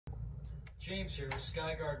James here with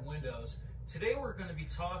Skyguard Windows. Today we're going to be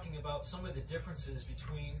talking about some of the differences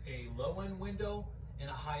between a low-end window and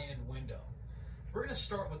a high-end window. We're going to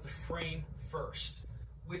start with the frame first.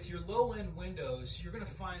 With your low-end windows, you're going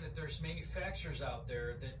to find that there's manufacturers out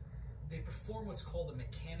there that they perform what's called a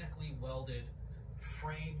mechanically welded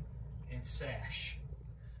frame and sash.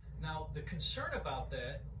 Now, the concern about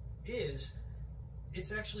that is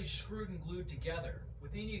it's actually screwed and glued together.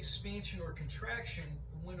 With any expansion or contraction,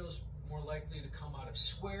 the window's more likely to come out of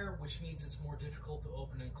square, which means it's more difficult to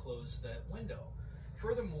open and close that window.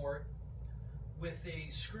 Furthermore, with a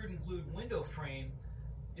screwed and glued window frame,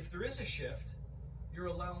 if there is a shift, you're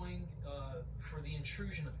allowing for the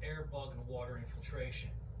intrusion of air, bug, and water infiltration.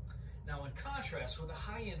 Now, in contrast, with a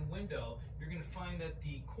high-end window, you're going to find that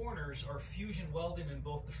the corners are fusion welded in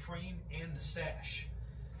both the frame and the sash.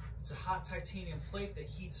 It's a hot titanium plate that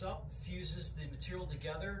heats up, fuses the material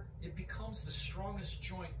together. It becomes the strongest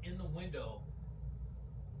joint in the window,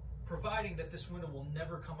 providing that this window will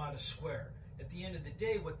never come out of square. At the end of the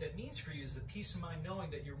day, what that means for you is the peace of mind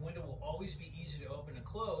knowing that your window will always be easy to open and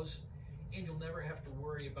close, and you'll never have to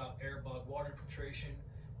worry about air, bug, water infiltration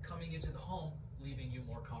coming into the home, leaving you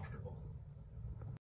more comfortable.